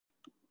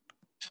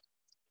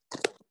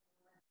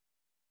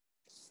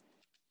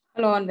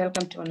Hello and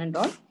welcome to one and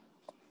all.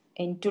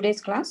 In today's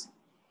class,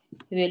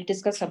 we will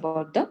discuss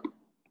about the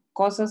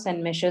causes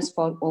and measures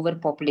for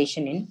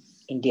overpopulation in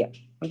India.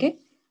 Okay,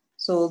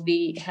 so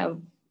we have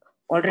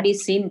already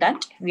seen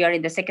that we are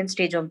in the second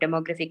stage of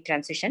demographic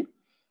transition,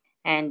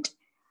 and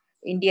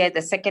India is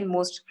the second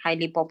most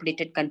highly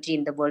populated country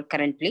in the world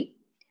currently.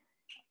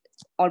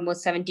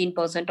 Almost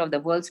 17% of the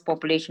world's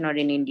population are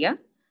in India,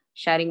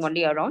 sharing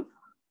only around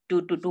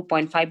 2 to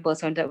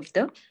 2.5% of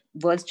the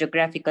world's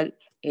geographical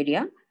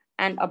area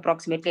and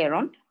approximately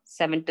around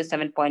 7 to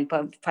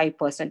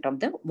 7.5% of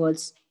the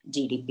world's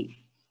GDP.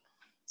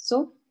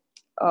 So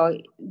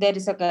there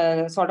is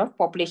a sort of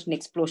population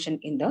explosion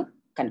in the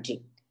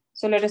country.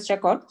 So let us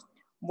check out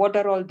what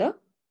are all the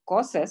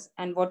causes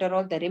and what are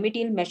all the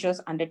remedial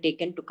measures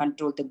undertaken to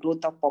control the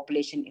growth of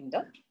population in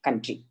the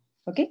country.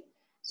 Okay.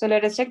 So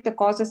let us check the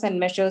causes and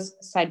measures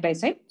side by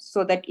side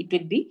so that it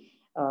will be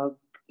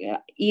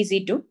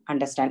easy to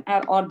understand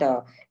or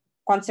the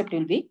concept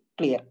will be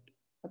clear.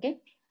 Okay.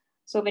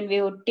 So when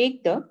we would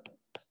take the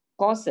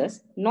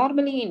causes,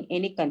 normally in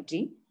any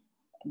country,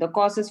 the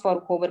causes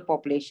for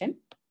overpopulation,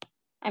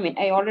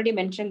 I already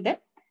mentioned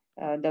that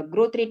the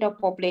growth rate of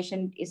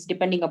population is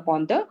depending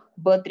upon the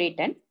birth rate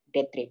and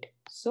death rate.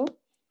 So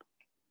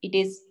it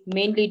is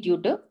mainly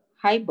due to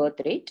high birth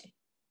rate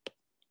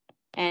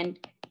and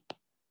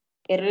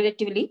a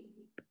relatively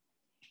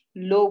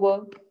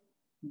lower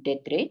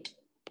death rate,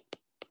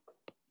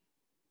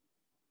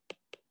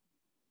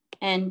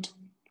 and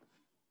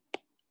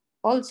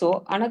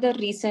also another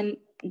reason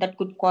that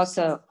could cause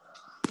a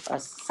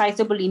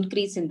sizable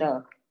increase in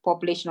the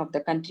population of the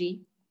country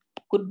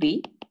could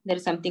be there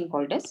is something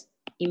called as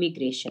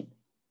immigration.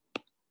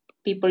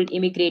 People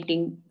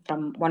immigrating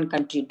from one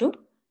country to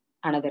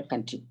another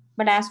country.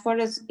 But as far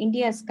as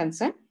India is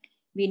concerned,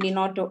 we need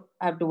not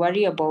have to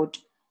worry about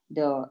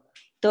the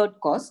third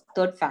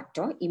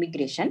factor,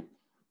 immigration.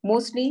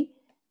 Mostly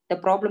the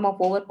problem of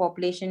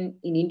overpopulation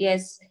in India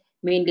is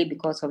mainly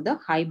because of the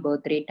high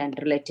birth rate and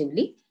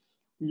relatively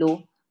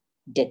low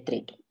death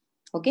rate.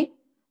 Okay.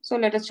 So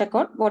let us check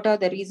out what are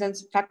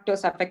the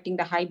factors affecting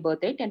the high birth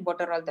rate and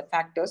what are all the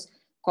factors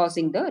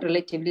causing the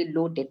relatively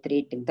low death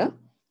rate in the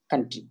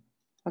country.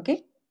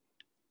 Okay.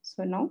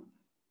 So now,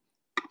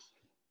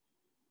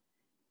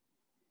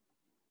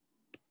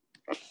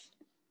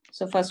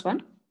 so first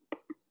one,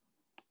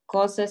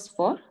 causes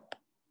for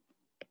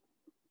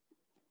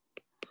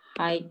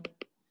high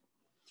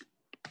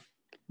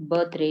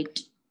birth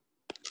rate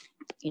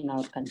in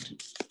our country.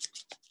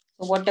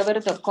 So whatever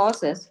the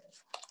causes,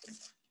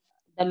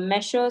 the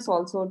measures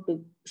also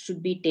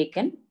should be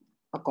taken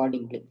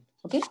accordingly.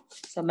 Okay.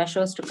 So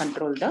measures to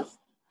control the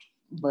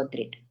birth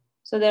rate.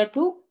 So there are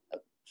two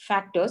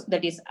factors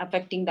that is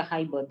affecting the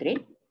high birth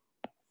rate.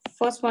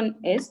 First one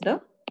is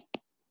the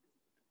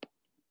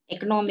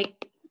economic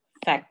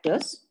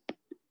factors.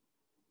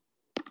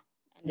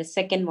 And the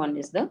second one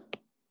is the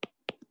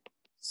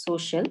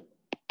social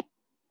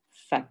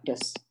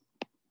factors.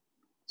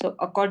 So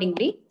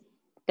accordingly,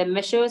 the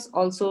measures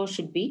also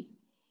should be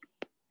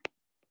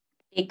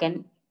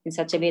taken in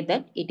such a way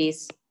that it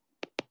is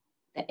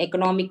the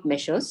economic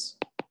measures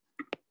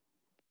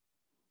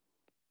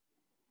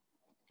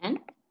and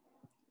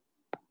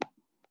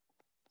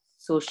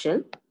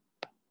social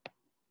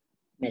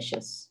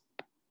measures.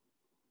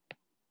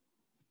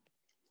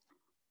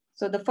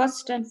 So the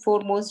first and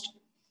foremost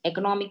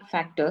economic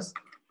factor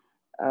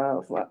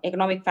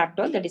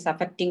that is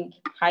affecting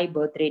high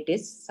birth rate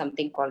is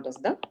something called as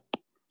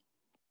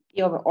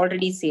you have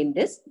already seen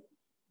this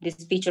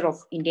feature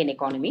of Indian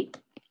economy,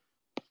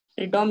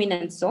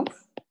 predominance of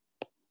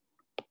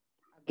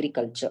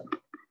agriculture.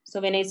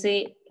 So when I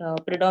say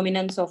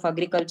predominance of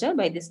agriculture,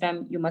 by this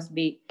time you must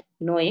be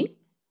knowing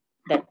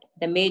that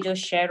the major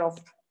share of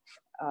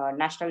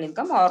national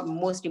income, or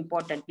most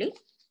importantly,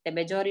 the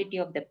majority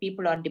of the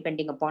people are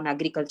depending upon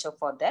agriculture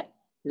for their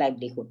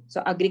livelihood.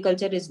 So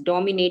agriculture is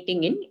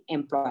dominating in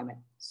employment.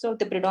 So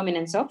the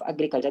predominance of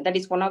agriculture, that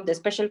is one of the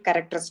special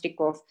characteristic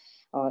of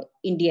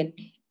Indian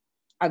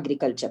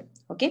agriculture.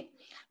 Okay.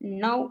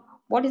 Now,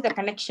 what is the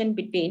connection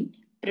between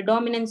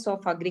predominance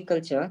of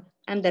agriculture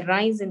and the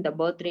rise in the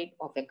birth rate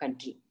of a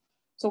country?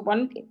 So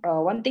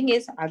one thing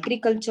is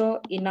agriculture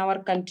in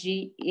our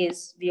country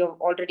is, we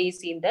have already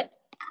seen that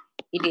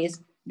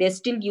they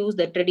still use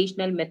the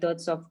traditional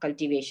methods of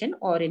cultivation,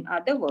 or in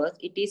other words,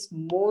 it is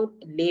more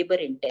labor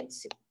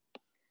intensive.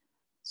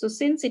 So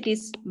since it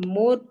is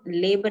more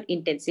labor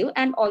intensive,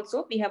 and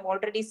also we have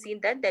already seen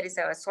that there is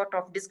a sort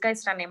of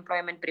disguised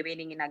unemployment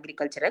prevailing in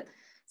agricultural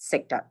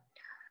sector.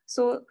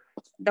 So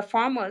the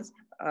farmers,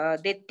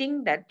 they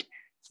think that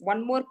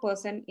one more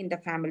person in the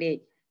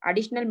family,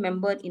 additional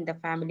member in the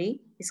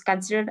family is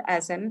considered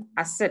as an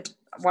asset,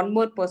 one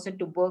more person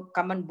to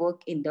come and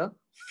work in the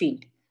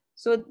field.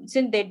 So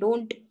since they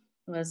don't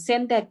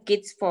send their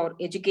kids for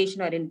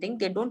education or anything,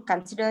 they don't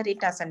consider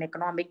it as an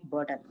economic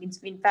burden.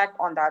 In fact,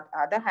 on the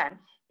other hand,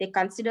 they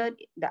consider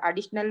the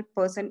additional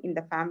person in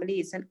the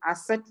family is an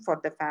asset for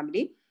the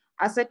family.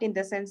 Asset in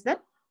the sense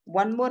that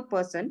one more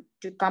person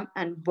to come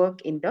and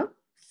work in the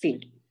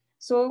field.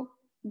 So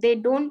they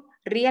don't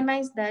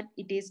realize that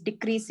it is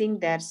decreasing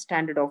their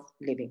standard of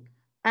living.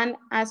 And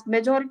as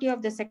majority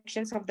of the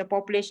sections of the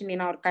population in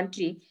our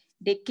country,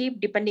 they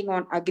keep depending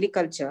on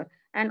agriculture,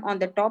 and on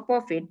the top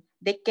of it,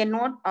 they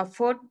cannot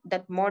afford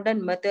that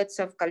modern methods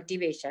of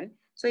cultivation.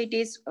 So it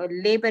is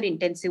labor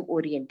intensive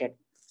oriented.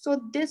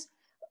 So this,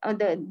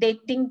 they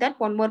think that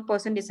one more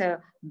person is a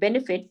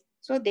benefit,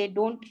 so they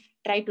don't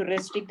try to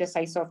restrict the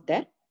size of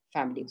their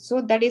family.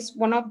 So that is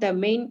one of the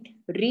main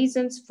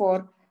reasons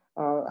for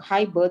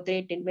high birth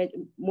rate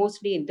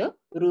mostly in the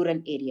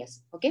rural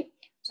areas. Okay,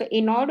 so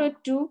in order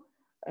to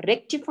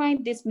rectify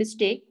this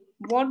mistake,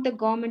 what the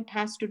government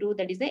has to do,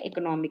 that is the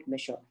economic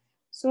measure.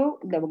 So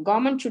the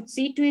government should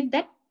see to it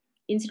that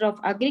instead of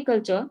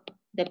agriculture,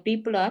 the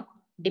people are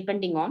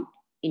depending on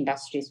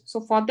industries.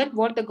 So for that,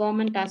 what the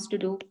government has to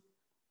do,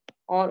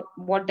 or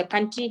what the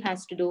country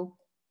has to do,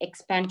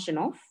 expansion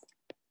of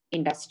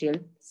industrial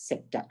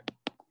sector.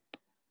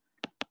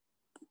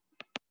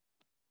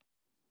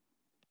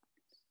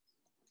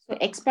 So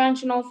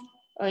expansion of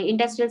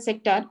industrial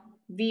sector,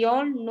 we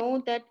all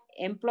know that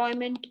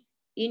employment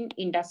in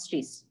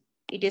industries,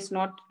 it is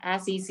not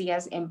as easy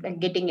as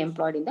getting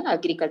employed in the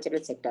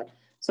agricultural sector.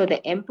 So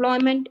the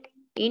employment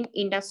in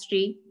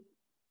industry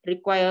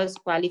requires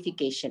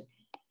qualification,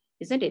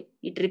 isn't it?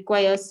 It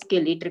requires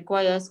skill, it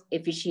requires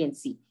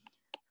efficiency.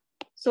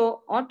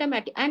 So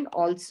automatic, and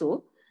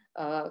also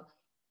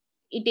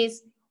it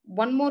is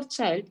one more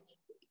child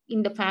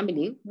in the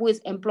family who is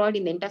employed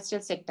in the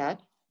industrial sector,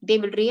 they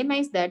will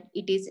realize that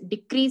it is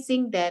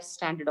decreasing their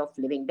standard of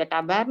living. That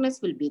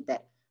awareness will be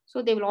there.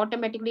 So they will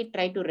automatically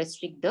try to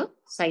restrict the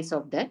size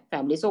of their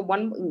family. So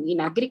one in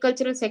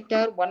agricultural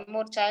sector, one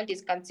more child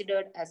is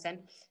considered as an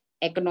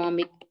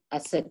economic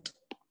asset.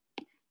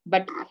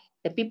 But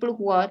the people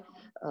who are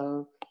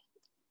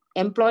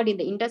employed in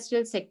the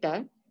industrial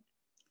sector,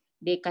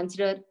 they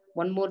consider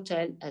one more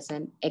child as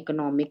an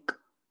economic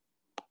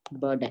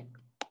burden.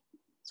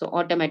 So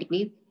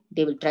automatically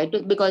they will try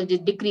to, because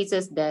it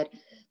decreases their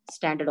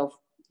standard of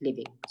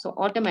living. So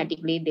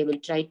automatically they will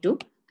try to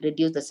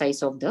reduce the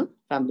size of the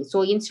family.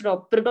 So instead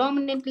of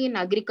predominantly in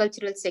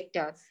agricultural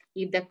sector,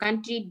 if the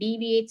country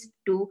deviates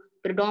to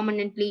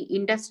predominantly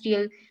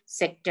industrial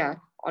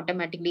sector,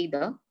 automatically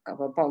the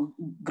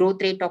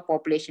growth rate of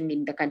population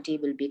in the country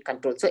will be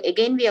controlled. So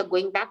again, we are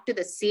going back to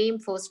the same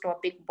first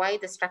topic, why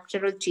the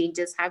structural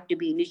changes have to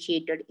be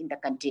initiated in the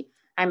country.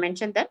 I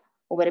mentioned that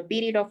over a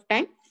period of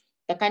time,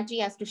 the country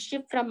has to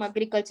shift from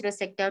agricultural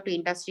sector to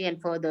industry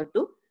and further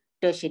to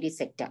tertiary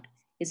sector,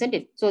 isn't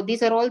it? So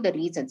these are all the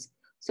reasons.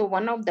 So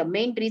one of the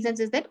main reasons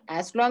is that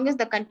as long as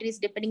the country is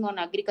depending on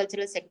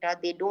agricultural sector,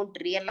 they don't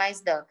realize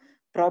the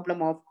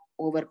problem of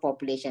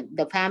overpopulation.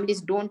 The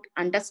families don't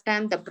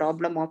understand the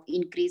problem of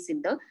increase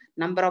in the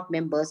number of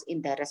members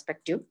in their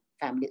respective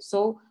families.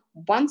 So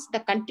once the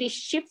country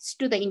shifts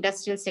to the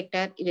industrial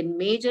sector, even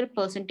major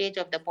percentage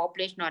of the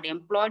population are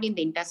employed in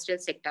the industrial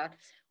sector,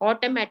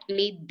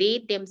 automatically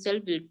they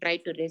themselves will try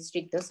to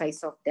restrict the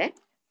size of their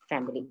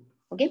family.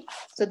 Okay,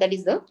 so that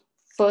is the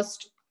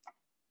first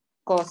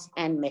cause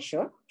and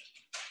measure.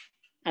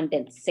 And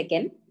then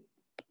second,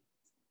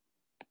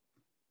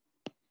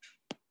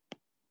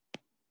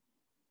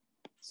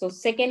 so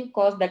second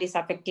cause that is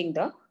affecting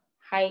the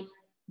high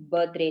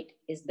birth rate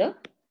is the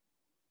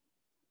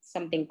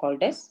something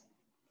called as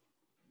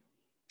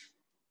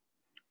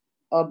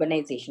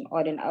urbanization,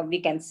 or in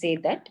we can say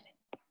that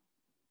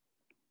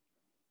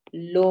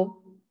low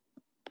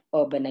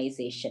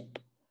urbanization.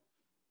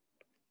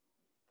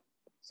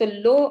 So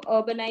low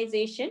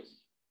urbanization,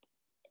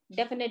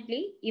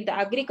 definitely if the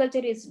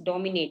agriculture is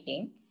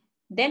dominating,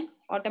 then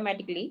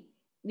automatically,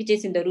 which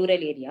is in the rural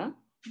area,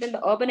 then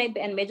the urban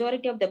and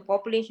majority of the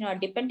population are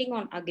depending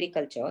on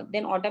agriculture,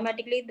 then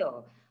automatically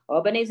the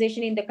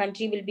urbanization in the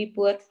country will be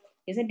poor,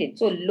 isn't it?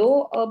 So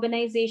low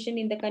urbanization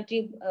in the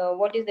country,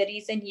 what is the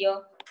reason here?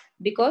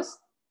 Because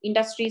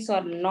industries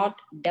are not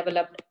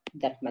developed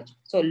that much.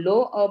 So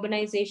low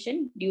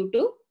urbanization due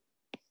to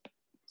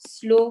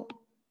slow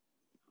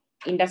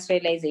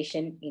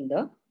industrialization in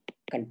the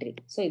country.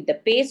 So if the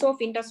pace of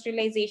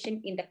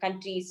industrialization in the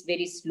country is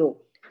very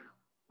slow,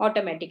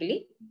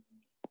 automatically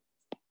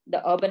the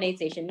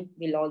urbanization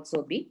will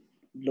also be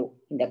low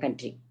in the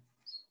country.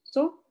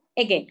 So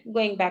again,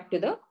 going back to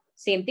the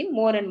same thing,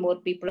 more and more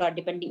people are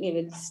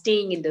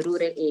staying in the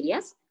rural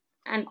areas,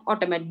 and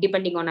automatically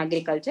depending on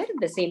agriculture,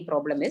 the same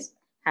problem is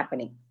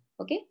happening.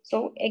 Okay,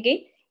 so again,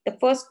 the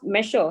first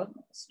measure,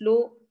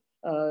 slow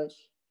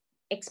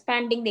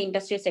expanding the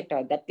industrial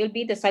sector, that will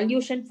be the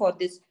solution for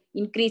this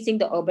increasing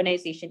the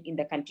urbanization in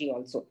the country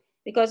also.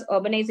 Because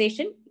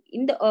urbanization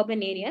in the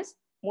urban areas,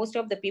 most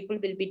of the people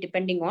will be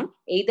depending on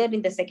either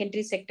in the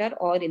secondary sector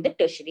or in the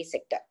tertiary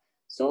sector.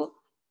 So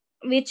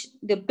which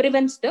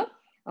prevents the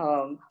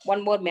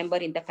one more member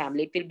in the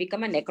family. It will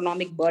become an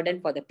economic burden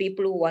for the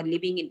people who are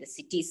living in the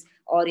cities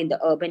or in the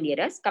urban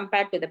areas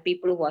compared to the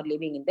people who are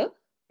living in the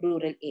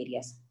rural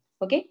areas.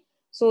 Okay.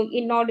 So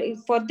in order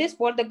for this,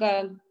 what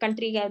the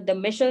country, the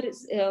measure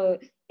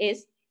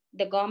is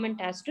the government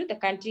has to, the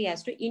country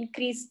has to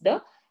increase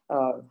the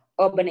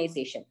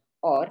urbanization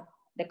or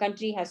the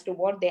country has to,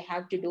 what they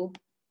have to do,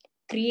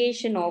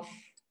 creation of,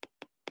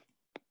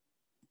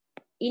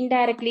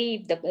 indirectly,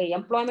 if the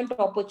employment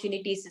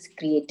opportunities is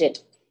created,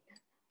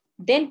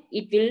 then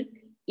it will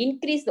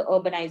increase the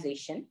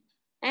urbanization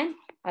and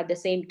at the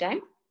same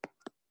time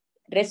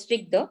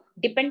restrict the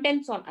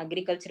dependence on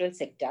agricultural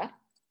sector.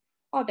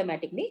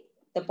 Automatically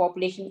the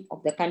population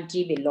of the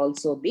country will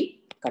also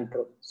be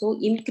controlled. So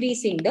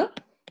increasing the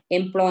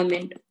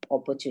employment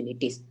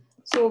opportunities.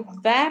 So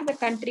where the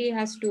country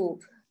has to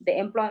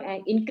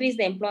increase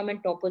the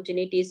employment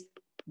opportunities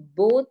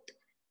both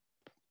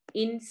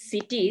in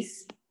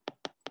cities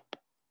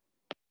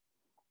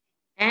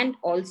and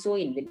also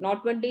in,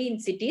 not only in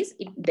cities,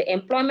 the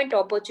employment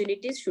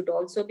opportunities should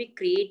also be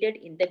created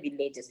in the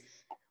villages.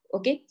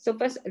 Okay, so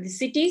first the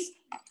cities,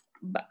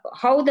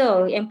 how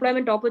the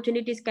employment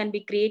opportunities can be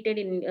created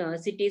in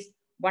cities,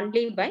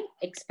 only by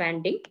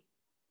expanding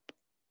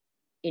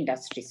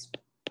industries.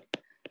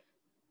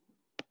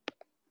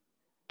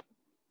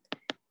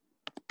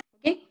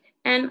 Okay,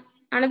 and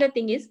another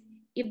thing is,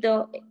 if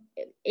the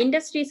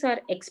industries are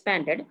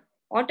expanded,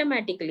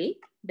 automatically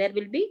there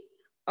will be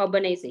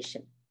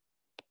urbanization,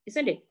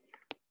 isn't it?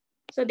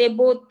 So they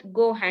both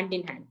go hand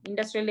in hand.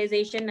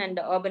 Industrialization and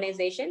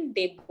urbanization,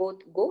 they both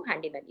go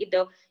hand in hand. If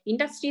the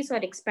industries are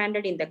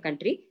expanded in the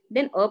country,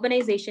 then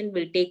urbanization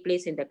will take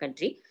place in the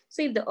country.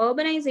 So if the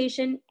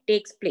urbanization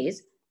takes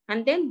place,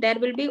 and then there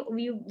will be,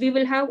 we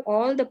will have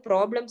all the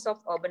problems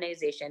of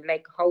urbanization,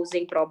 like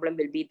housing problem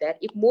will be there.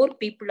 If more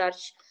people are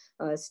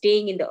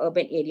staying in the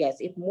urban areas,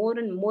 if more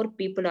and more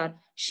people are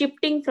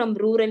shifting from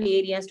rural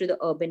areas to the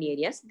urban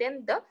areas,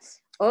 then the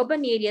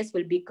urban areas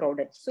will be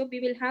crowded. So we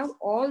will have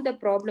all the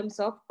problems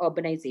of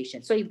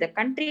urbanization. So if the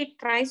country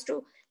tries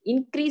to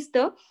increase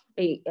the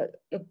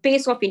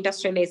pace of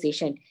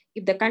industrialization,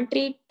 if the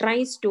country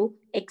tries to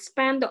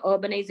expand the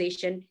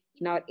urbanization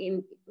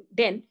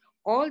then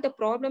all the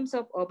problems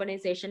of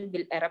urbanization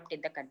will erupt in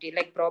the country,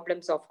 like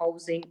problems of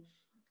housing,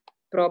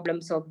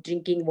 problems of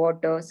drinking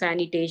water,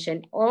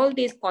 sanitation, all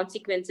these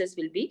consequences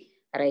will be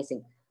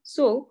arising.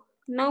 So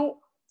now,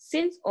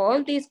 since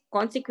all these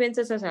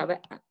consequences are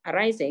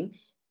arising,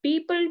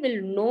 people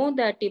will know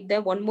that if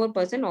there one more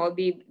person, or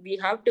we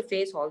have to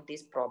face all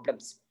these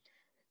problems.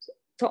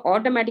 So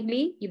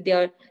automatically, if they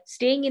are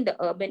staying in the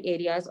urban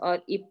areas, or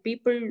if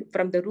people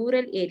from the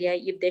rural area,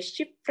 if they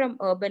shift from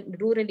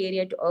rural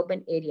area to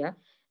urban area,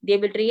 they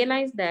will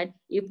realize that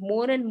if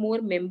more and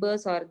more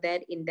members are there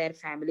in their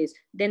families,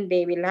 then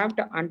they will have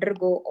to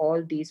undergo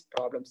all these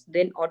problems.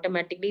 Then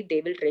automatically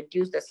they will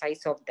reduce the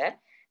size of their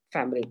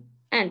family.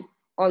 And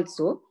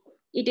also,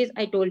 it is,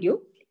 I told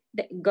you,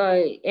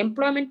 the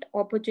employment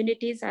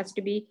opportunities have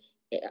to be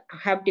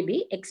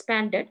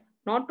expanded,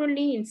 not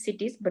only in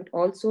cities but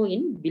also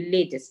in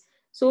villages.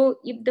 So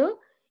if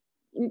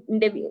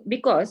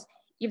because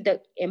if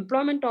the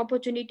employment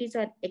opportunities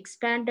are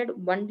expanded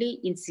only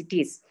in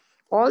cities,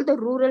 all the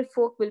rural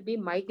folk will be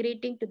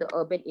migrating to the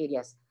urban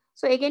areas.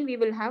 So again, we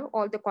will have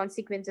all the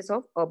consequences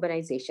of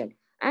urbanization.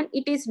 And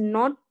it is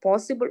not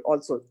possible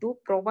also to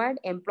provide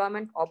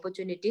employment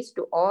opportunities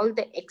to all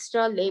the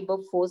extra labor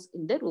force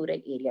in the rural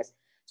areas.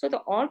 So the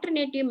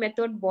alternative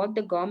method, what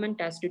the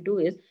government has to do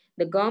is,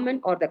 the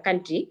government or the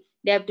country,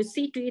 they have to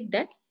see to it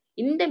that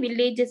in the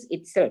villages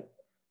itself,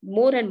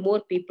 more and more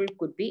people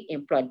could be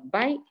employed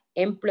by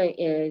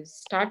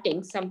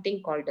starting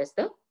something called as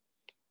the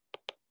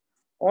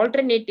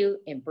alternative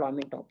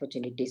employment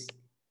opportunities.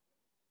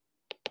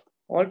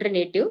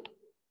 Alternative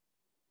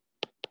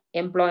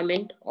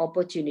employment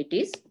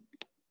opportunities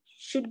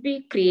should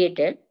be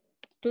created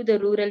to the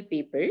rural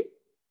people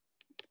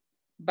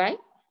by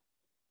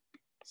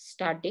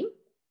starting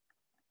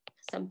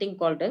something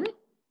called as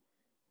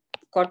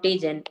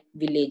cottage and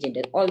village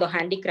industry, all the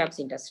handicrafts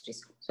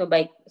industries. So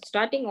by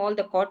starting all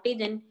the cottage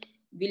and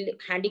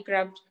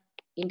handicraft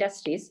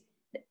industries,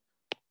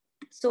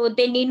 so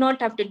they need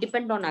not have to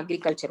depend on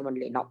agriculture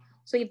only now.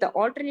 So if the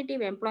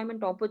alternative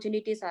employment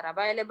opportunities are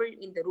available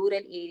in the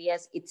rural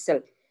areas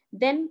itself,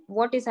 then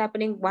what is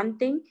happening? One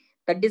thing,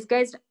 the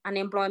disguised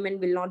unemployment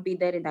will not be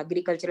there in the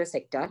agricultural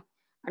sector.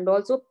 And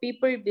also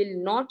people will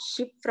not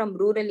shift from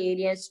rural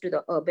areas to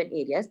the urban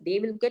areas. They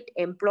will get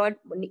employed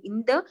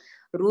in the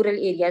rural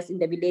areas, in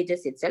the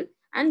villages itself.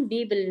 And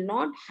we will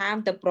not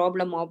have the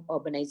problem of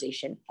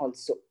urbanization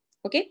also.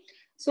 Okay.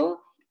 So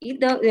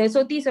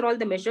so these are all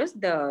the measures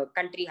the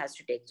country has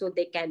to take. So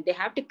they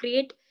have to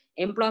create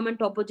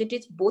employment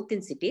opportunities both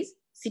in cities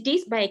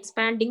by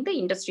expanding the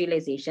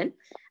industrialization,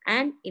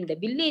 and in the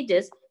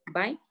villages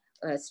by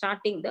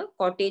starting the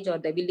cottage or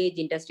the village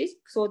industries,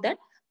 so that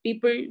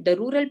the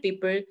rural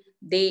people,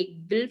 they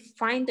will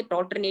find that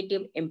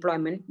alternative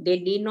employment. They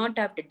need not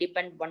have to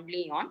depend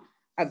only on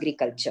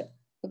agriculture.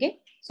 Okay,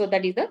 so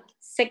that is the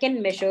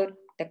second measure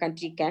the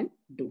country can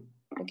do.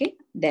 Okay,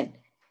 then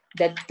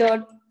the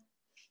third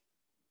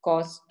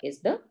cause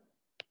is the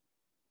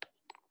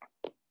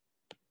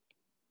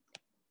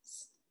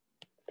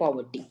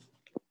poverty.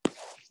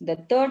 The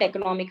third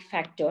economic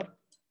factor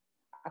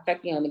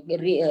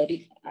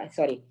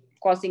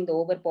causing the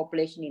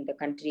overpopulation in the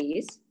country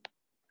is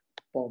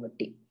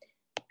poverty.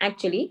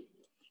 Actually,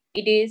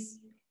 It is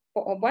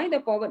why the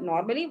poverty.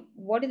 Normally,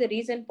 what is the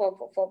reason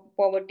for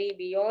poverty?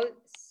 We all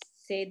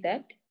say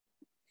that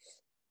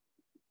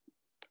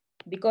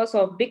because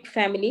of big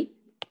family,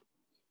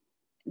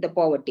 the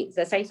poverty.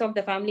 The size of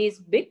the family is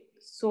big,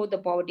 so the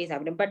poverty is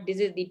happening. But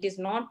it is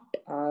not.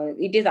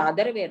 It is the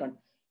other way around.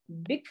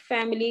 Big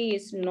family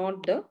is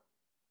not the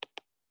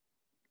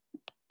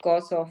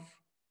cause of.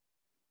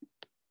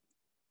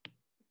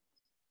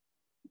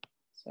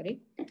 Sorry.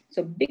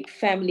 So big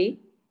family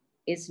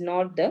is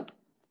not the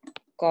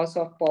cause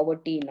of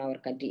poverty in our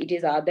country. It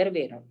is the other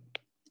way around.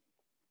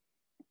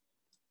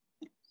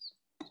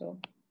 So,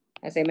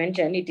 as I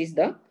mentioned, it is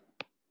the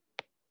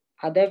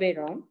other way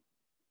around.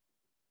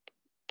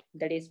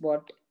 That is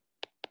what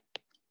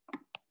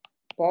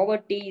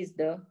poverty is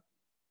the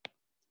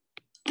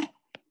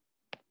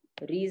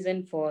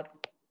reason for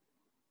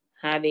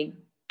having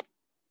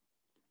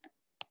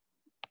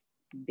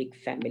big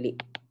family.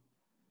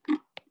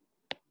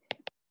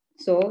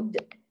 So,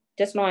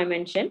 just now I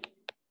mentioned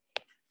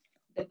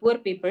the poor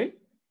people,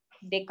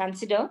 they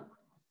consider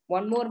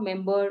one more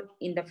member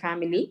in the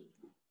family.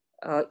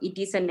 It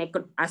is an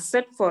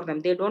asset for them.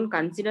 They don't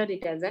consider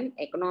it as an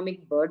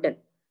economic burden.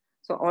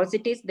 So also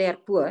it is they are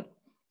poor.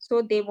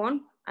 So they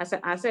want as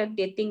an asset,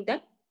 they think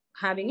that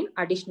having an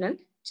additional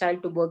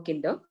child to work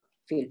in the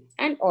field.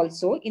 And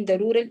also in the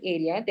rural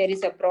area, there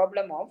is a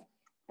problem of,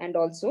 and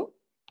also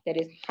there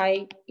is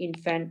high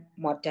infant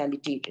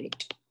mortality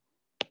rate.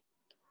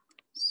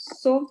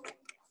 So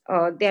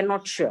they are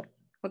not sure.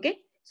 Okay.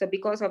 So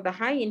because of the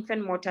high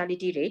infant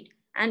mortality rate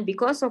and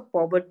because of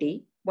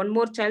poverty, one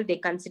more child, they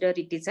consider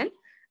it is an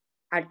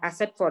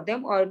asset for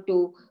them, or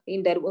to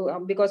in their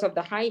because of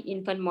the high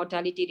infant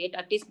mortality rate,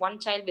 at least one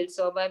child will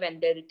survive and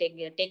they'll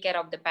take care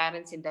of the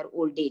parents in their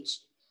old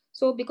age.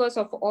 So because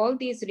of all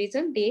these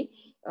reasons, they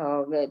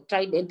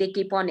they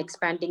keep on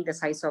expanding the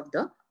size of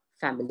the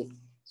family.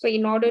 So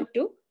in order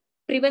to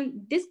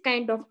prevent this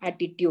kind of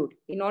attitude,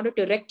 in order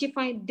to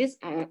rectify this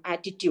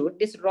attitude,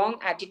 this wrong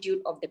attitude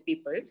of the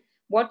people,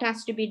 what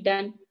has to be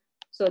done?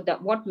 So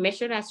that what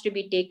measure has to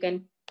be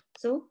taken?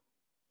 So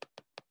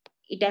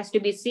it has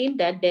to be seen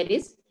that there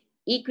is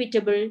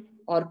equitable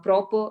or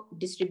proper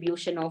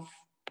distribution of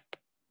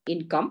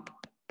income.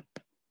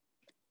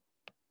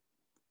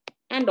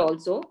 And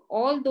also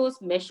all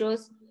those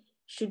measures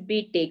should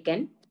be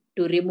taken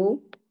to remove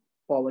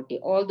poverty.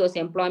 All those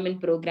employment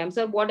programs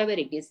or whatever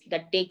it is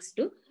that takes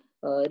to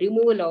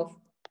removal of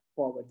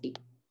poverty.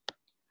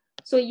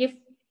 So if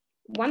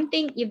one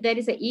thing, if there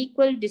is an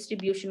equal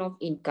distribution of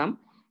income,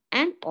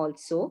 and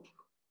also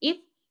if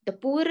the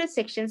poorer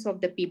sections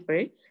of the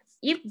people,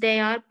 if they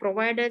are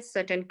provided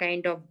certain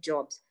kind of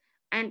jobs,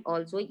 and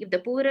also if the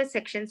poorer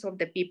sections of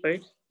the people,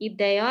 if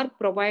they are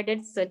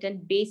provided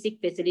certain basic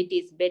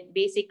facilities,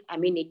 basic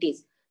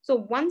amenities,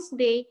 so once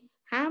they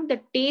have the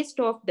taste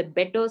of the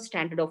better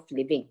standard of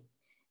living,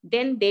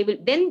 then they will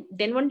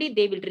then only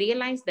they will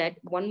realize that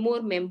one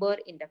more member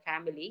in the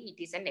family,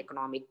 it is an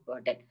economic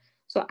burden.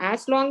 So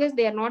as long as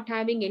they are not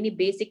having any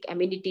basic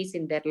amenities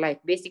in their life,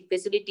 basic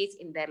facilities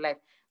in their life,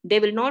 they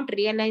will not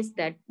realize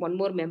that one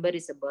more member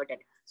is a burden.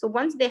 So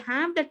once they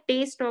have the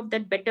taste of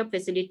that better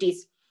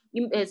facilities,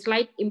 a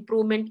slight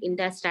improvement in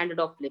their standard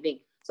of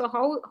living. So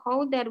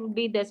how there will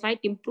be the slight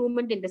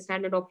improvement in the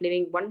standard of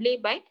living? Only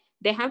by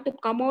they have to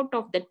come out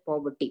of that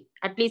poverty,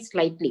 at least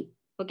slightly.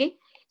 Okay.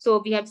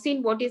 So we have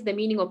seen what is the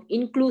meaning of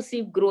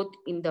inclusive growth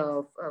in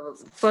the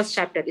first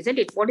chapter, isn't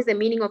it? What is the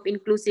meaning of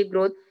inclusive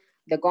growth?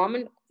 The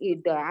government,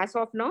 as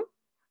of now,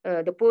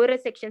 the poorer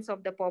sections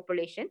of the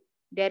population,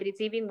 they are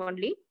receiving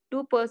only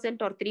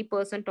 2% or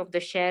 3% of the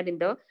share in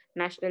the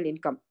national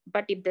income.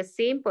 But if the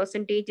same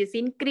percentage is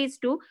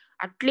increased to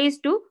at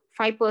least to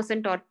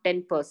 5% or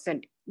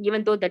 10%,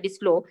 even though that is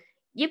low,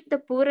 if the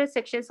poorer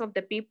sections of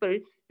the people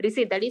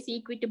receive, that is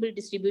equitable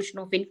distribution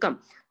of income.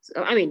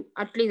 So, I mean,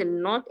 at least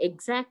not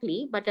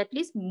exactly, but at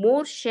least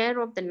more share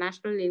of the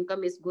national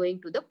income is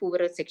going to the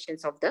poorer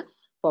sections of the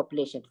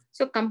population.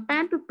 So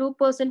compared to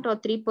 2% or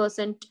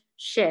 3%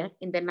 share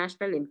in the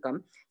national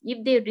income,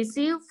 if they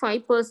receive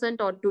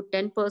 5% or to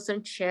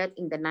 10% share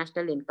in the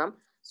national income,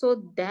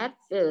 so that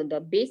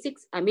the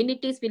basics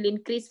amenities will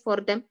increase for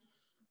them.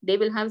 They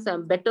will have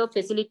some better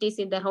facilities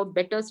in their house,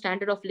 better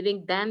standard of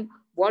living than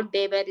what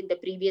they were in the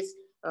previous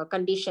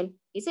condition,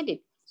 isn't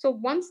it? So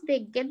once they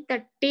get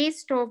the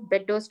taste of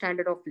better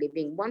standard of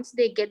living, once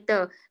they get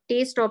the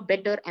taste of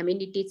better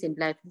amenities in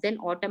life, then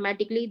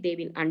automatically they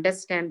will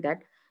understand that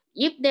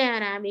if they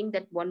are having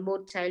that one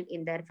more child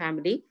in their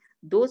family,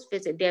 those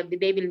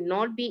they will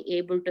not be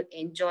able to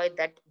enjoy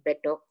that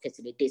better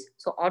facilities.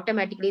 So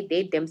automatically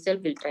they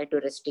themselves will try to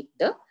restrict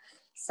the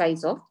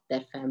size of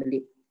their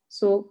family.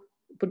 So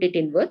put it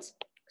in words.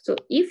 So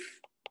if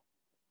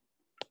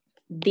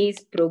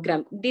these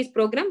programs,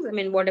 I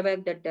mean, whatever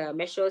that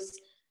measures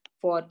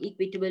for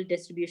equitable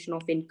distribution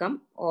of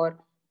income or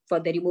for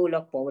the removal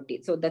of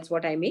poverty. So that's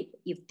what I mean.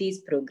 If these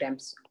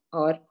programs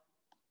are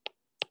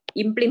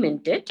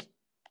implemented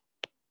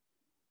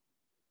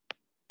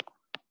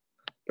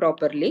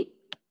properly,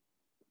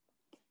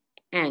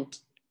 and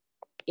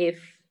if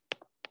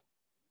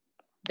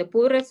the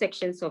poorer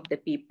sections of the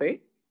people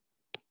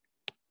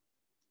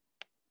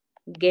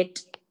get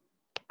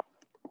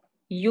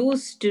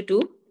used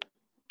to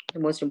the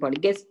most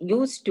important, gets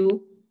used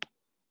to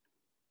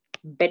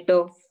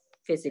better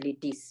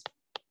facilities.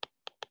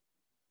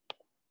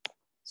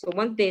 So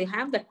once they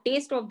have the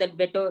taste of that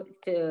better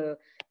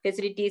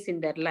facilities in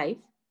their life,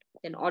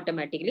 then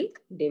automatically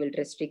they will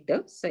restrict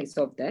the size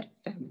of their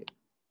family.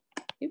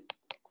 Okay?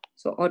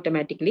 So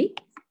automatically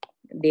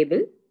they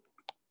will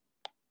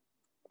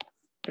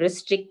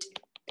restrict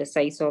the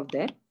size of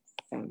their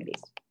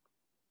families.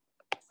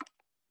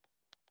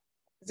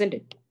 Isn't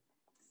it?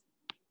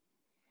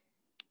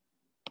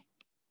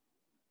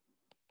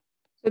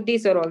 So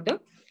these are all the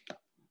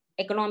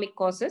economic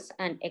causes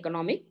and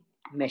economic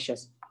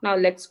measures. Now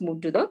let's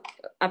move to the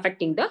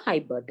affecting the high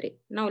birth rate.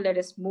 Now let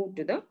us move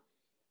to the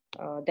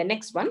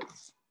next one.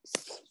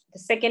 The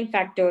second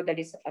factor that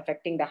is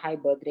affecting the high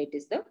birth rate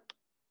is the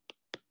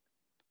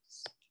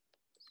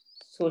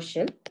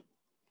social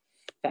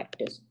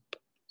factors.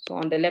 So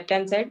on the left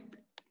hand side,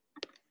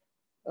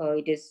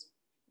 it is,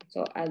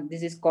 so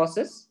this is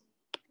causes,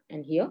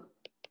 and here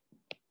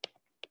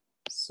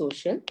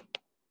social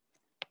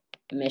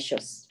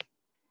measures.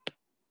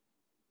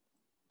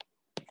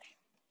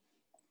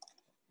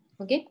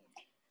 Okay,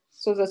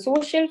 so the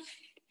social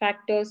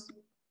factors,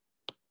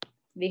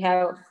 we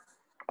have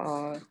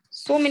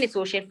so many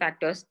social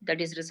factors that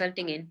is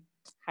resulting in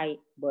high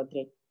birth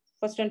rate.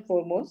 First and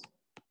foremost,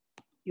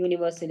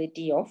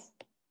 universality of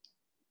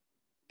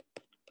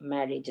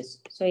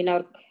marriages. So in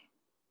our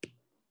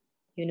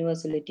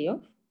universality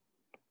of,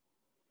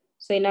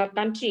 so in our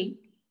country,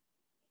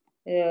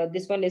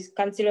 this one is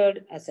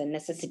considered as a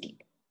necessity.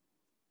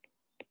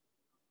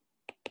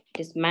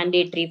 It is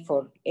mandatory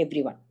for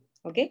everyone.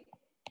 Okay,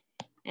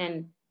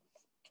 and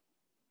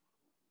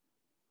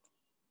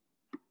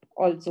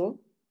also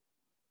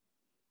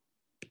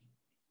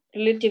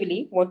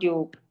relatively what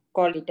you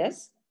call it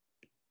as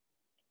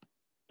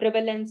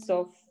prevalence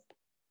of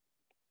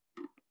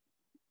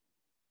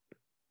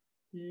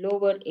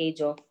lower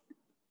age of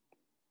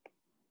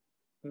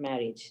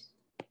marriage.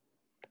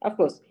 Of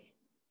course,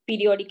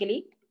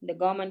 periodically the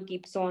government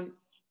keeps on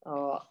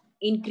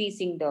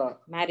increasing the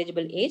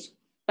marriageable age,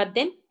 but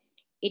then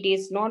it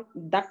is not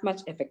that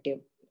much effective.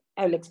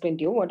 I will explain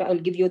to you what I'll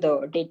give you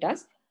the data.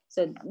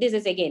 So this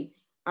is again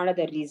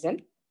another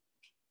reason.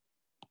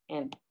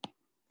 And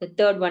the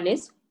third one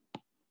is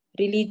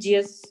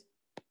religious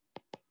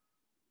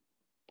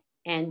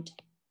and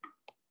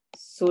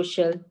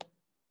social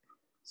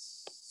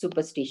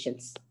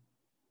superstitions.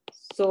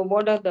 So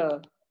what are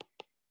the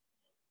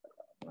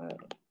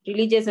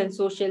religious and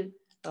social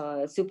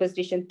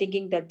superstition?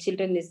 Thinking that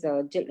children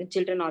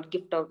are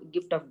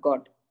gift of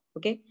God.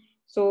 Okay,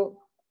 so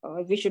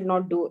we should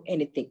not do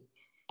anything.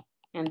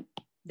 And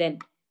then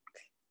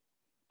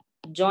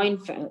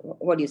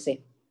what do you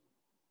say?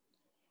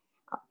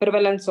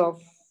 Prevalence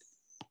of,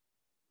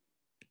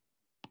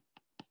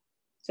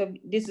 so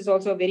this is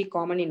also very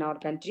common in our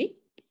country,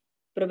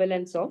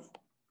 prevalence of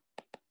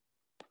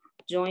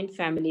joint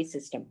family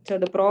system. So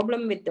the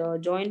problem with the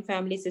joint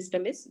family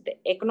system is the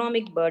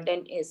economic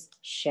burden is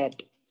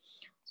shared.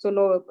 So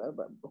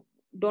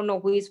don't know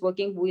who is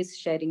working, who is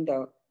sharing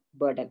the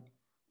burden.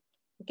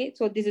 Okay,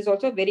 so this is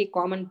also a very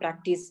common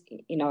practice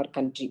in our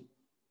country.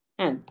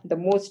 And the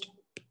most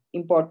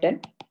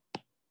important,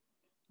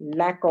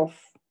 lack of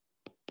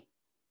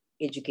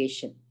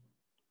education.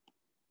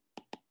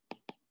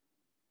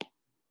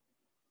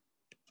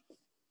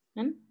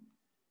 And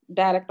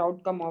direct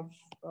outcome of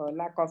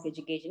lack of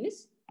education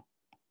is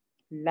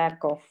lack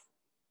of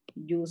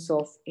use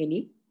of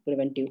any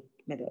preventive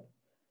method.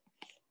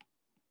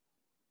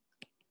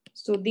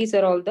 So these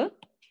are all the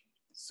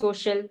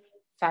social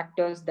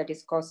factors that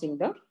is causing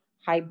the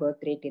high birth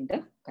rate in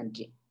the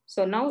country.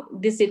 So now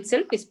this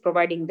itself is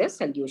providing the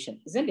solution,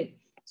 isn't it?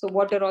 So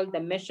what are all the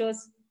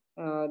measures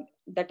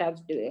that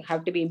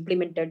have to be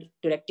implemented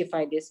to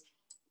rectify this?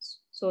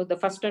 So the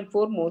first and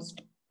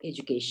foremost,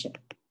 education.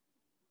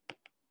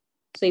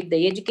 So if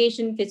the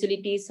education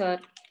facilities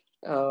are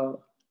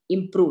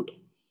improved,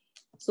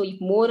 so if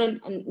more and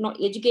not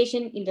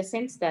education in the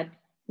sense that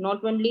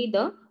not only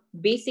the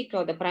basic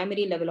or the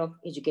primary level of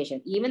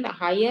education, even the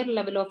higher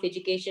level of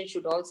education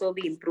should also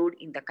be improved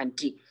in the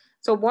country.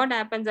 So what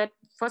happens at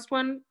first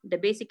one, the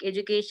basic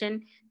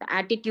education, the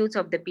attitudes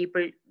of the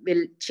people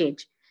will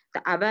change.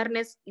 The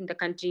awareness in the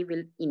country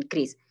will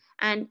increase.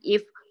 And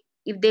if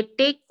they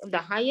take the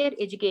higher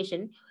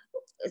education,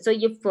 so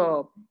if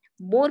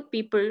more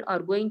people are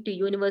going to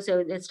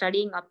university,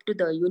 studying up to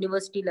the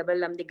university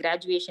level and the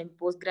graduation,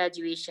 post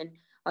graduation,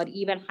 or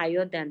even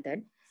higher than that,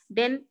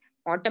 then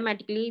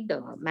automatically the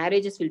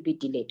marriages will be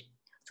delayed.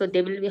 So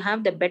they will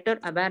have the better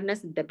awareness,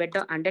 the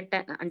better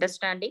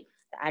understanding,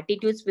 the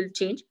attitudes will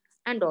change,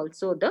 and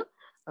also the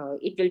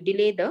it will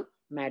delay the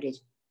marriage.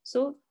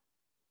 So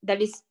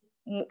that is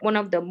one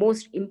of the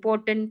most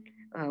important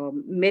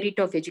merit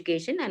of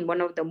education, and one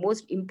of the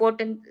most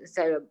important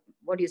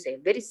what do you say,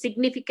 very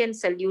significant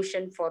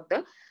solution for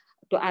the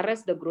to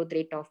arrest the growth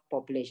rate of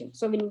population.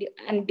 So when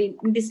and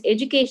in this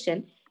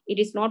education, it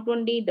is not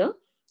only the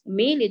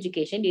male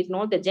education, it is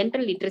not the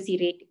general literacy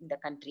rate in the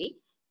country.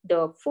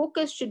 The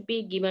focus should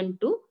be given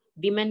to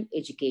women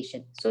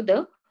education. So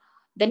the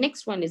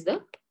next one is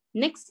the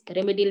next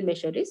remedial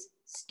measure is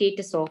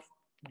status of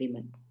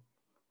women.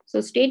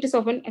 So status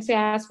of women, so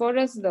as far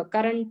as the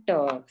current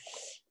um,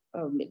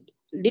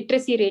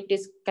 literacy rate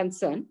is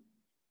concerned,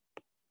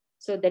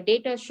 so the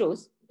data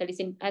shows that is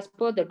in as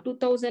per the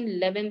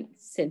 2011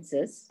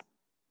 census,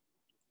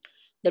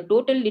 the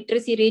total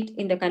literacy rate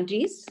in the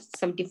country is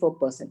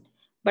 74%.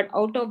 But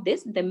out of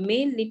this, the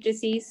male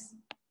literacy is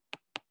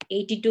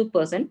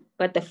 82%,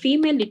 but the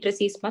female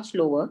literacy is much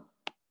lower,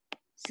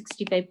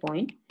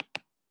 65.5%.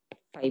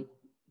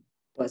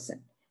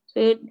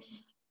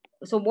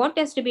 So what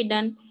has to be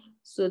done?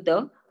 So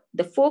the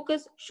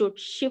focus should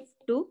shift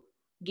to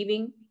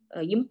giving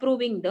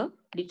improving the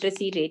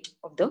literacy rate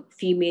of the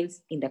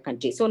females in the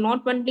country. So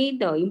not only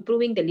the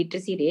improving the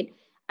literacy rate,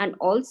 and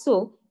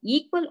also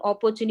equal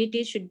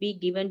opportunities should be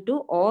given to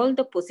all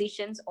the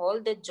positions,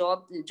 all the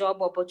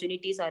job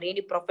opportunities, or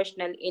any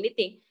professional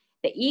anything.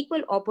 The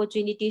equal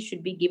opportunities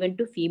should be given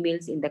to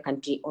females in the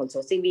country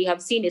also. See, we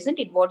have seen, isn't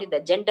it, what is the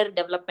gender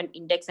development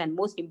index, and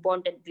most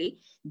importantly,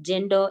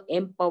 gender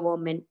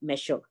empowerment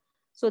measure.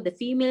 So the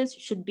females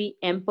should be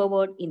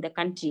empowered in the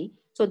country.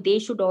 So they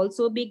should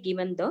also be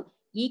given the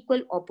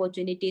equal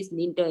opportunities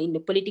in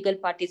the political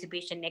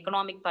participation,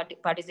 economic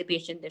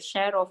participation, the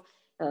share of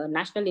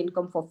national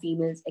income for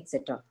females,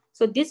 etc.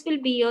 So this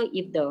will be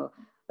if the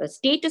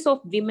status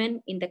of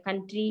women in the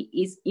country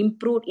is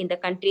improved in the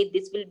country,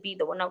 this will be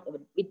the one of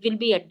it will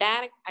be a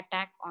direct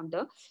attack on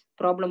the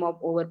problem of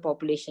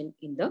overpopulation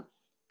in the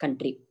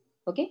country.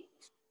 Okay,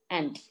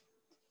 and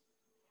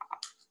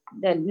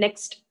the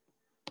next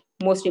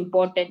most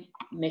important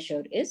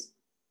measure is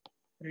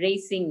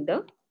raising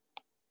the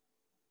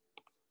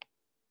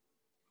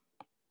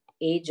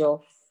age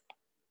of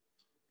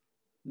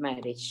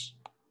marriage.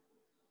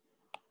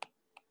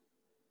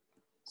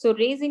 So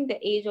raising the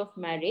age of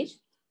marriage,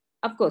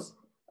 of course,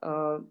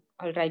 I'll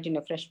write in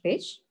a fresh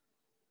page.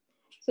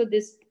 So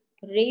this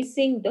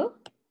raising the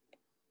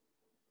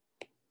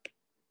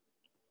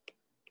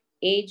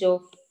age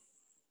of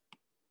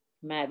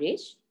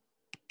marriage.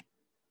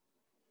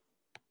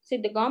 See,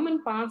 the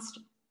government passed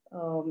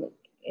an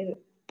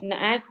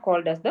act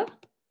called as the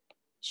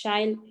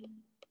Child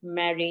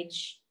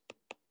Marriage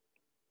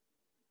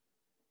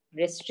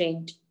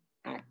Restraint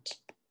Act.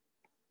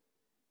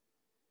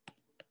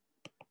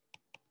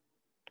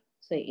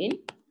 So in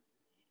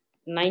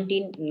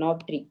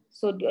 1903.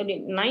 So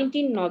in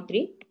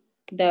 1903,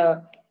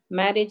 the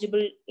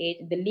marriageable age,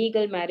 the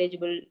legal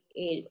marriageable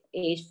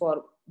age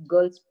for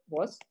girls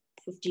was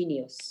 15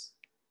 years.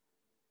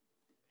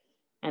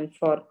 And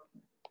for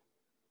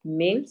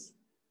males,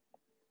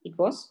 it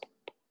was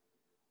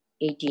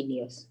 18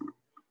 years.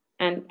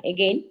 And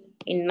again,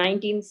 in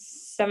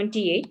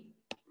 1978,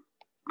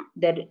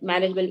 the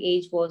marriageable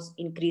age was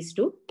increased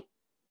to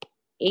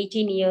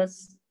 18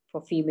 years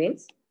for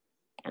females,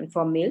 and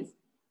for males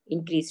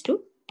increased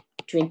to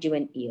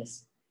 21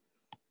 years.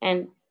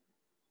 And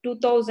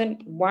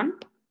 2001,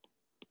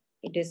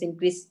 it is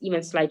increased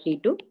even slightly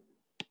to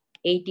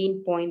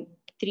 18.3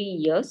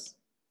 years,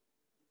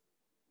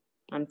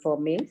 and for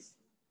males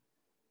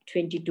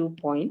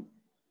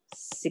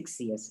 22.6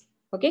 years.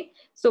 Okay,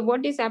 so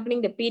what is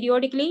happening? The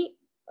periodically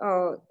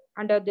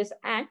under this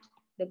act,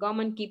 the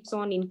government keeps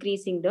on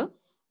increasing the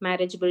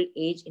marriageable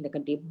age in the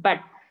country. But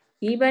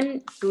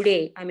even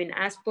today, I mean,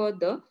 as per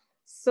the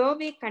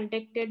survey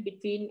conducted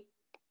between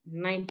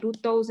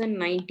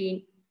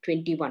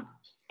 2019-21,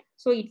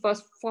 so it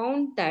was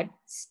found that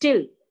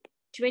still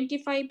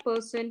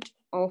 25%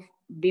 of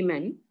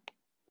women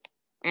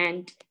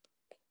and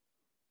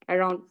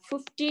around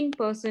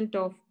 15%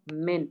 of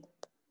men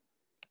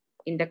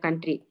in the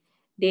country,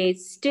 they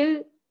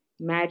still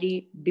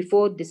marry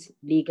before this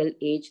legal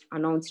age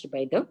announced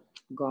by the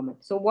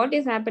government. So what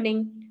is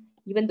happening?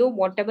 Even though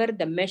whatever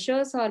the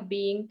measures are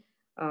being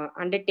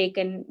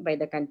undertaken by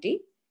the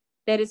country,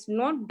 there is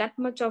not that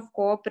much of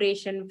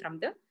cooperation from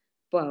the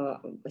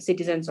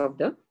citizens of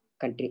the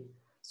country.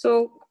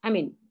 So, I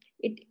mean,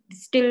 it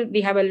still,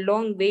 we have a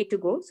long way to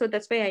go. So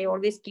that's why I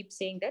always keep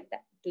saying that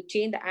to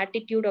change the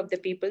attitude of the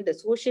people, the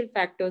social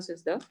factors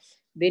is the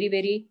very,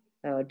 very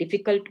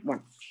difficult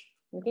one.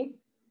 Okay.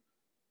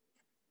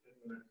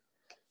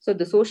 So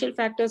the social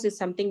factors is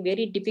something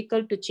very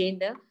difficult to change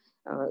the,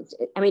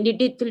 I mean,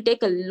 it will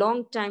take a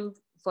long time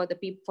for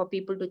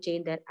people to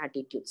change their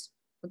attitudes.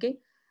 Okay.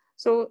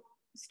 So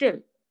still,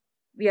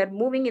 we are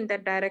moving in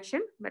that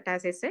direction, but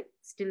as I said,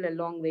 still a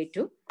long way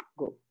to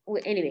go.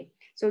 Anyway,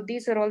 so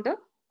these are all the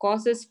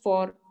causes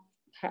for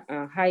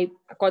high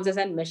causes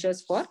and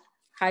measures for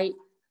high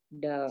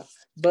the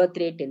birth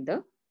rate in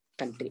the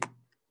country.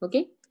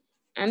 Okay,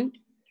 and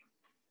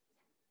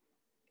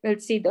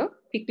let's see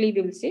quickly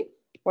we will see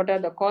what are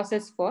the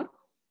causes for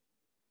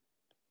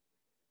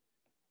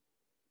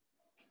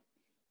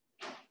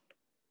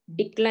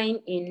decline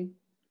in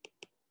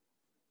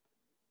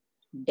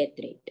death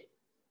rate.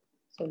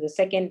 So the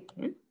second,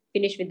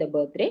 finish with the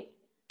birth rate,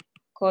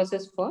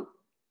 causes for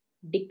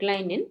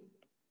decline in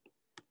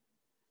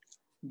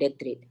death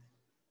rate.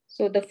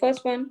 So the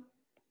first one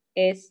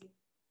is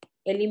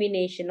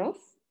elimination of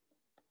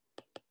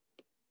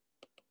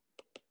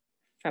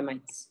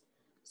famines.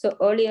 So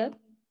earlier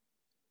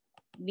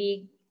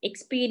we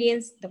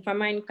experienced the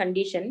famine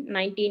condition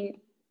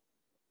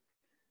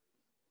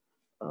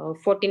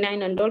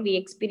 1949 and all. We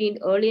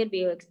experienced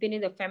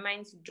the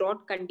famines,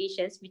 drought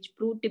conditions which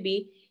proved to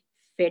be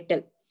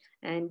fatal.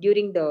 And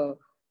during the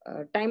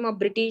time of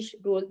British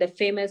rule, the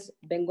famous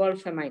Bengal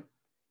famine.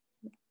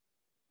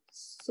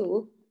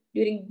 So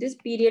during this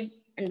period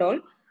and all,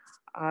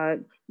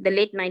 the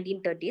late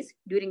 1930s,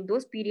 during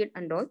those period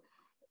and all,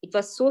 it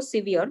was so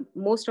severe,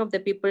 most of the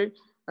people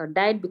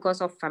died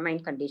because of famine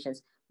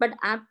conditions. But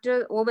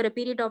after over a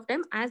period of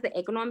time, as the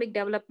economic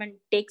development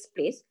takes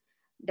place,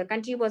 the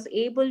country was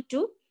able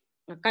to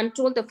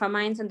control the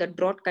famines and the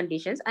drought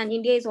conditions. And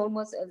India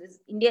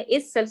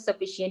is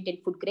self-sufficient in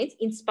food grains.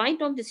 In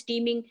spite of the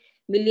steaming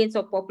millions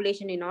of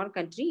population in our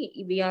country,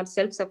 we are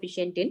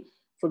self-sufficient in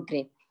food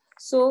grain.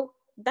 So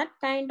that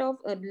kind of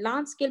a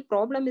large scale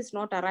problem is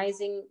not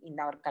arising in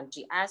our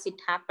country as it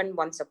happened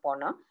once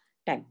upon a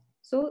time.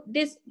 So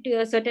this, to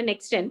a certain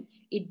extent,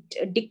 it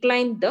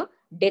declined the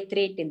death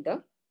rate in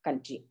the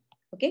country.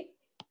 Okay.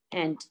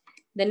 And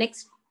the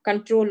next,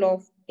 control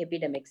of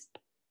epidemics.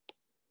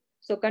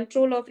 So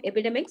control of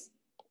epidemics,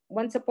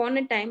 once upon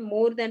a time,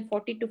 more than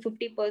 40 to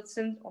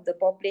 50% of the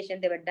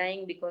population, they were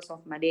dying because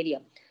of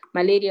malaria,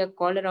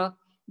 cholera,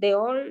 they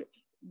all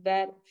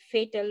were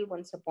fatal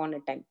once upon a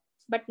time.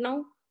 But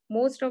now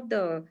most of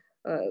the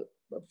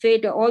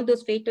all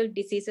those fatal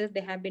diseases,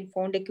 they have been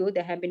found a cure,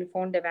 they have been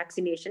found a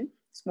vaccination.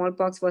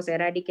 Smallpox was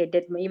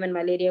eradicated, even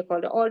malaria,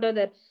 cholera, all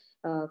other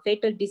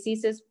fatal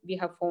diseases, we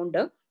have found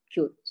a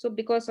cure. So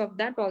because of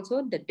that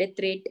also, the death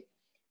rate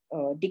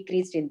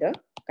decreased in the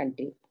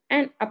country.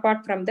 And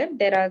apart from that,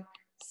 there are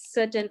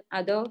certain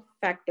other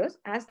factors.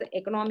 As the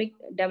economic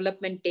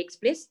development takes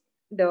place,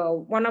 the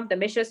one of the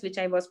measures which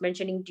I was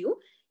mentioning to you,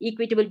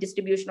 equitable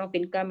distribution of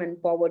income and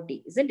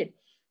poverty, isn't it?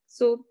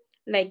 So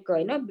like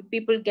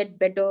people get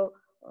better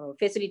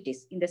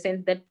facilities, in the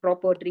sense that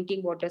proper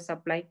drinking water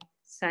supply,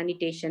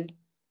 sanitation.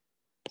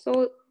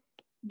 So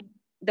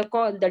the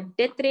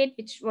death rate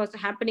which was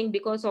happening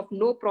because of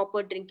no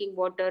proper drinking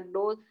water,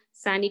 no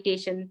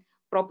sanitation,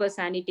 proper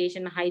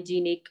sanitation,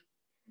 hygienic,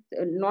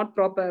 no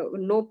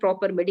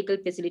proper medical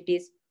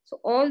facilities. So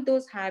all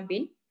those have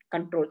been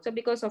controlled. So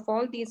because of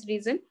all these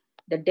reasons,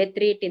 the death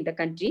rate in the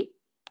country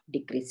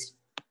decreased.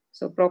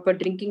 So proper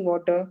drinking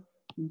water,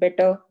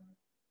 better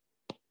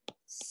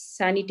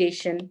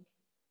sanitation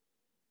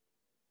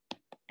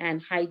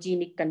and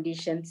hygienic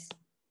conditions,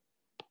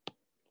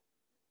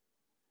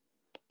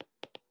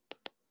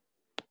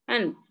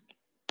 and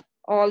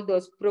all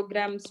those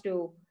programs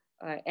to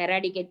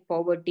eradicate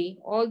poverty,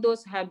 all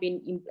those have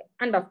been,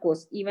 and of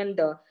course, even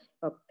the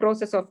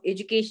process of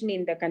education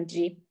in the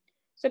country.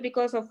 So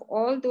because of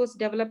all those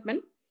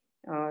development,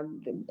 uh,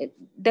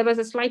 there was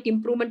a slight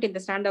improvement in the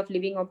standard of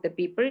living of the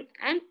people,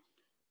 and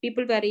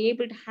people were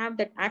able to have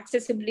that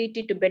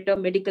accessibility to better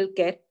medical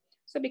care.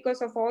 So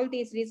because of all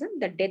these reasons,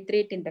 the death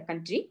rate in the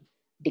country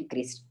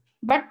decreased.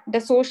 But the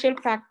social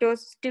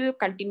factors still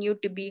continue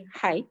to be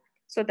high.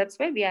 So that's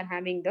why we are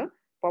having the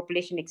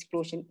population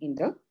explosion in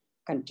the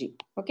country.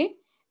 Okay.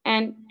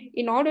 And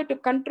in order to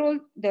control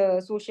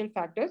the social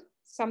factors,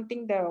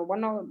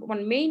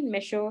 one main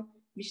measure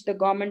which the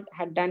government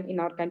had done in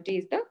our country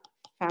is the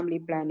family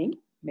planning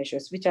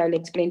measures, which I'll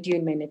explain to you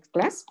in my next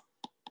class.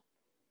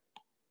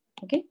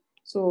 Okay.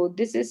 So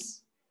this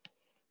is,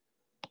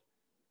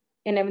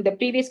 in the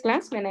previous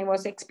class, when I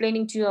was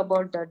explaining to you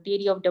about the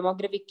theory of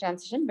demographic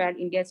transition, where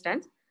India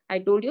stands, I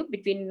told you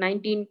between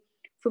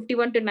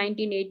 1951 to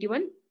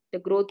 1981, the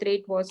growth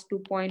rate was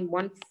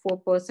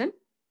 2.14%,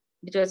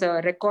 which was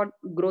a record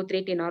growth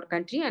rate in our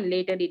country, and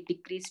later it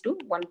decreased to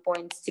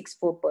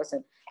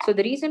 1.64%. So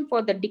the reason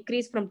for the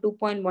decrease from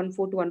 2.14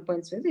 to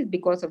 1.6 is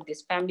because of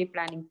this family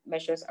planning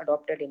measures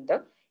adopted in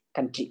the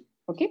country.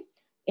 Okay.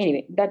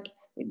 Anyway, that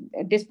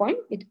at this point,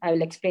 I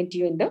will explain to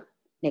you in the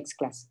next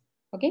class.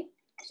 Okay.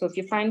 So if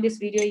you find this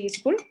video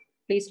useful,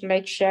 please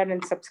like, share,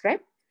 and subscribe.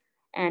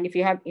 And if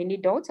you have any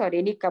doubts or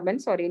any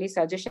comments or any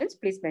suggestions,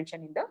 please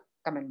mention in the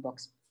comment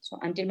box. So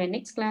until my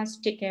next class,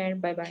 take care.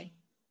 Bye-bye.